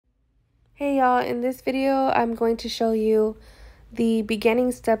Hey y'all, in this video I'm going to show you the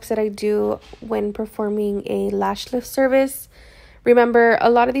beginning steps that I do when performing a lash lift service. Remember, a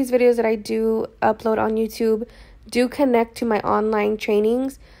lot of these videos that I do upload on YouTube do connect to my online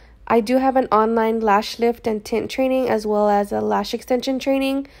trainings. I do have an online lash lift and tint training as well as a lash extension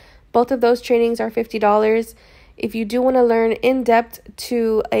training. Both of those trainings are $50. If you do want to learn in depth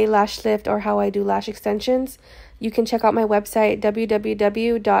to a lash lift or how I do lash extensions, you can check out my website,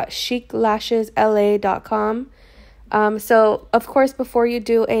 www.chiclashesla.com. So, of course, before you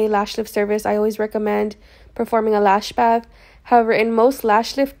do a lash lift service, I always recommend performing a lash bath. However, in most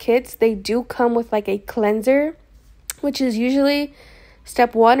lash lift kits, they do come with like a cleanser, which is usually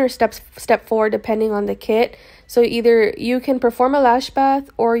step 1 or step 4, depending on the kit. So either you can perform a lash bath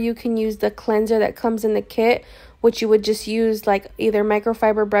or you can use the cleanser that comes in the kit, which you would just use like either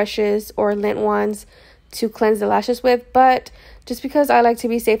microfiber brushes or lint wands to cleanse the lashes with. But just because I like to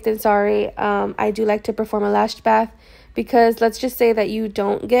be safe than sorry, I do like to perform a lash bath, because let's just say that you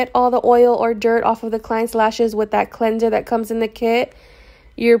don't get all the oil or dirt off of the client's lashes with that cleanser that comes in the kit.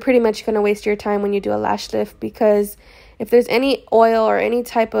 You're pretty much going to waste your time when you do a lash lift, because if there's any oil or any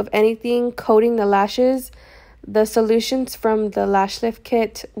type of anything coating the lashes, the solutions from the lash lift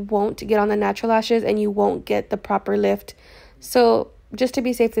kit won't get on the natural lashes and you won't get the proper lift. So just to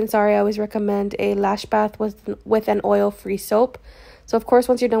be safe than sorry, I always recommend a lash bath with an oil-free soap. So of course,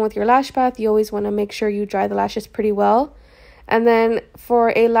 once you're done with your lash bath, you always want to make sure you dry the lashes pretty well. And then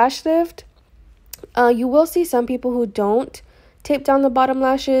for a lash lift, you will see some people who don't tape down the bottom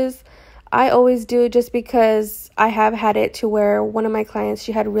lashes. I always do, just because I have had it to where one of my clients,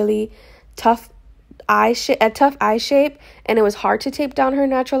 she had really tough eye shape, and it was hard to tape down her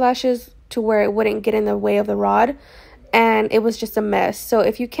natural lashes to where it wouldn't get in the way of the rod, and it was just a mess. So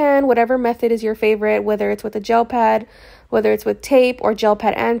if you can, whatever method is your favorite, whether it's with a gel pad, whether it's with tape or gel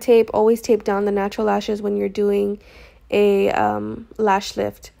pad and tape, always tape down the natural lashes when you're doing a lash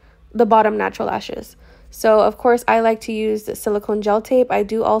lift, the bottom natural lashes. So of course, I like to use the silicone gel tape. I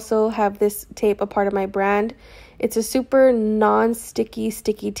do also have this tape a part of my brand. It's a super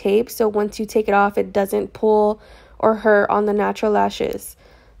non-sticky tape, so once you take it off, it doesn't pull or hurt on the natural lashes.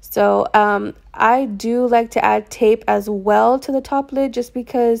 So I do like to add tape as well to the top lid, just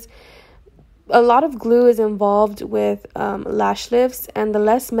because a lot of glue is involved with lash lifts, and the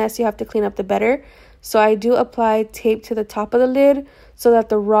less mess you have to clean up, the better. So I do apply tape to the top of the lid so that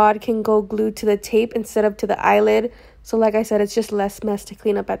the rod can go glued to the tape instead of to the eyelid. So like I said, it's just less mess to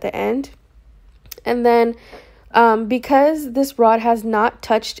clean up at the end. And then because this rod has not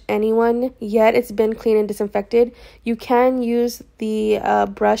touched anyone yet, it's been cleaned and disinfected, you can use the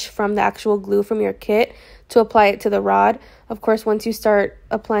brush from the actual glue from your kit to apply it to the rod. Of course, once you start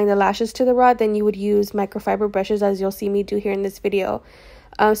applying the lashes to the rod, then you would use microfiber brushes, as you'll see me do here in this video.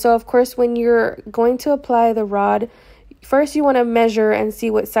 So of course, when you're going to apply the rod, first you want to measure and see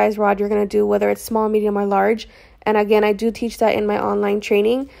what size rod you're going to do, whether it's small, medium, or large. And again, I do teach that in my online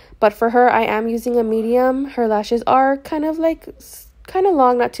training. But for her, I am using a medium. Her lashes are kind of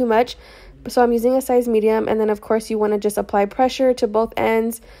long, not too much. So I'm using a size medium. And then, of course, you want to just apply pressure to both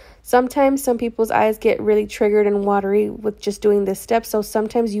ends. Sometimes some people's eyes get really triggered and watery with just doing this step. So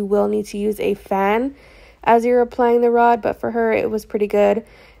sometimes you will need to use a fan as you're applying the rod. But for her, it was pretty good.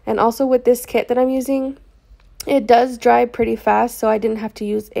 And also with this kit that I'm using, it does dry pretty fast, so I didn't have to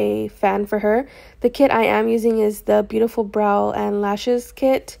use a fan for her. The kit I am using is the Beautiful Brow and Lashes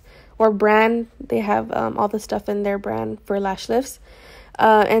kit, or brand. They have all the stuff in their brand for lash lifts.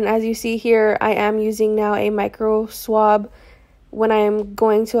 And as you see here, I am using now a micro swab when I am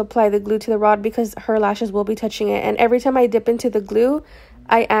going to apply the glue to the rod, because her lashes will be touching it. And every time I dip into the glue,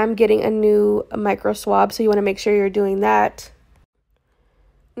 I am getting a new micro swab, so you want to make sure you're doing that.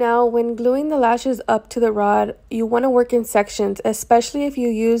 Now, when gluing the lashes up to the rod, you want to work in sections, especially if you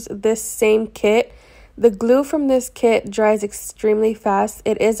use this same kit. The glue from this kit dries extremely fast.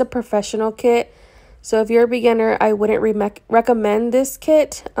 It is a professional kit, so if you're a beginner, I wouldn't recommend this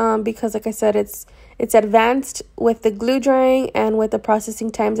kit because, like I said, it's advanced with the glue drying and with the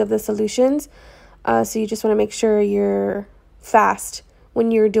processing times of the solutions. So you just want to make sure you're fast when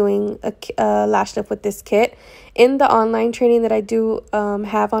you're doing a lash lift with this kit. In the online training that I do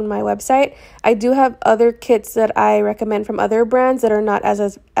have on my website, I do have other kits that I recommend from other brands that are not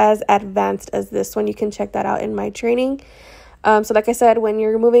as advanced as this one. You can check that out in my training. So like I said, when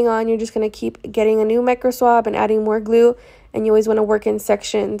you're moving on, you're just going to keep getting a new micro swab and adding more glue, and you always want to work in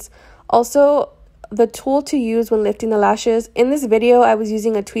sections. Also, the tool to use when lifting the lashes. In this video, I was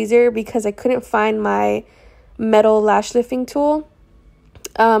using a tweezer because I couldn't find my metal lash lifting tool.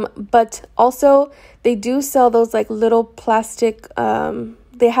 But also they do sell those like little plastic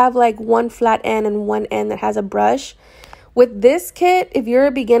they have like one flat end and one end that has a brush. With this kit, if you're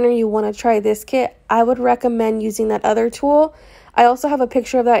a beginner, you want to try this kit, I would recommend using that other tool. I also have a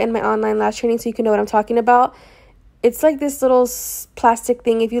picture of that in my online lash training so you can know what I'm talking about. It's like this little plastic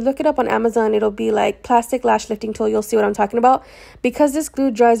thing. If you look it up on Amazon, it'll be like plastic lash lifting tool. You'll see what I'm talking about. Because this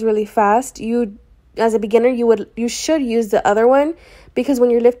glue dries really fast, you, as a beginner, you should use the other one, because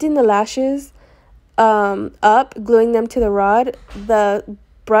when you're lifting the lashes up, gluing them to the rod, the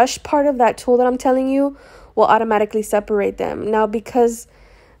brush part of that tool that I'm telling you will automatically separate them. Now, because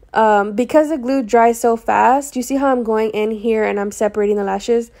the glue dries so fast, you see how I'm going in here and I'm separating the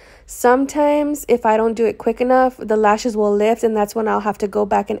lashes? Sometimes if I don't do it quick enough, the lashes will lift, and that's when I'll have to go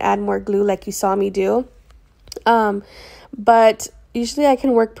back and add more glue like you saw me do. But usually I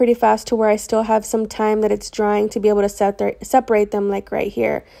can work pretty fast to where I still have some time that it's drying to be able to separate them, like right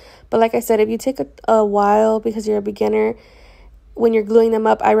here. But like I said, if you take a while because you're a beginner, when you're gluing them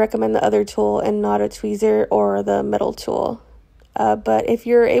up, I recommend the other tool and not a tweezer or the metal tool. But if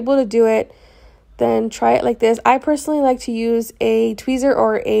you're able to do it, then try it like this. I personally like to use a tweezer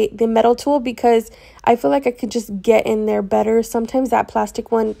or the metal tool because I feel like I could just get in there better. Sometimes that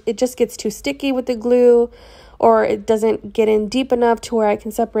plastic one, it just gets too sticky with the glue, or it doesn't get in deep enough to where I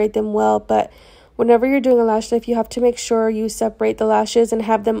can separate them well. But whenever you're doing a lash lift, you have to make sure you separate the lashes and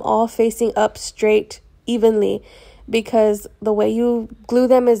have them all facing up straight evenly, because the way you glue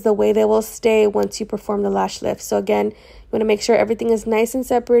them is the way they will stay once you perform the lash lift. So again, you want to make sure everything is nice and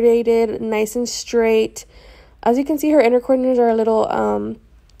separated, nice and straight. As you can see, her inner corners are a little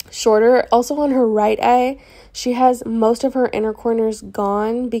shorter. Also on her right eye, she has most of her inner corners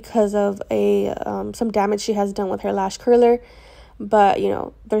gone because of some damage she has done with her lash curler. But, you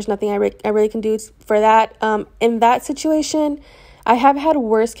know, there's nothing I really can do for that. In that situation, I have had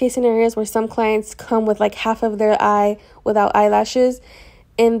worst case scenarios where some clients come with like half of their eye without eyelashes.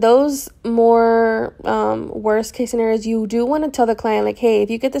 In those more worst case scenarios, you do want to tell the client, like, hey, if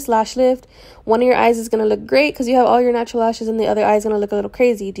you get this lash lift, one of your eyes is going to look great because you have all your natural lashes, and the other eye is going to look a little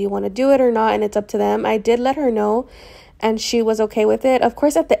crazy. Do you want to do it or not? And it's up to them. I did let her know, and she was okay with it. Of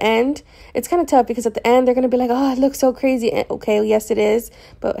course, at the end, it's kind of tough because at the end, they're going to be like, oh, it looks so crazy. And, okay, yes, it is.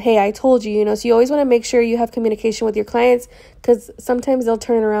 But hey, I told you, you know, so you always want to make sure you have communication with your clients, because sometimes they'll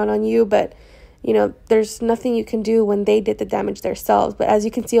turn around on you, but you know, there's nothing you can do when they did the damage themselves. But as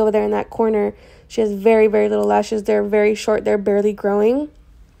you can see over there in that corner, she has very, very little lashes. They're very short. They're barely growing.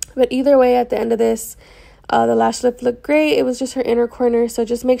 But either way, at the end of this, the lash lift looked great. It was just her inner corner. So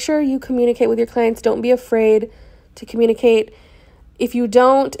just make sure you communicate with your clients. Don't be afraid to communicate. If you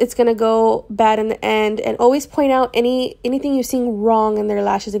don't, it's going to go bad in the end. And always point out anything you're seeing wrong in their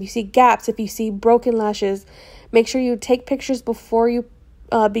lashes. If you see gaps, if you see broken lashes, make sure you take pictures before you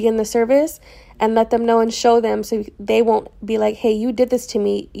begin the service and let them know and show them, so they won't be like, hey, you did this to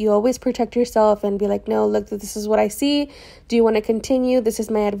me. You always protect yourself and be like, no, look, this is what I see. Do you want to continue? This is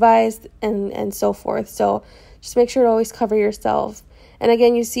my advice, and so forth. So just make sure to always cover yourself. And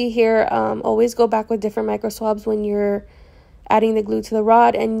again, you see here, always go back with different micro swabs when you're adding the glue to the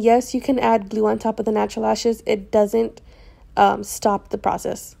rod. And yes, you can add glue on top of the natural lashes. It doesn't stop the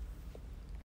process.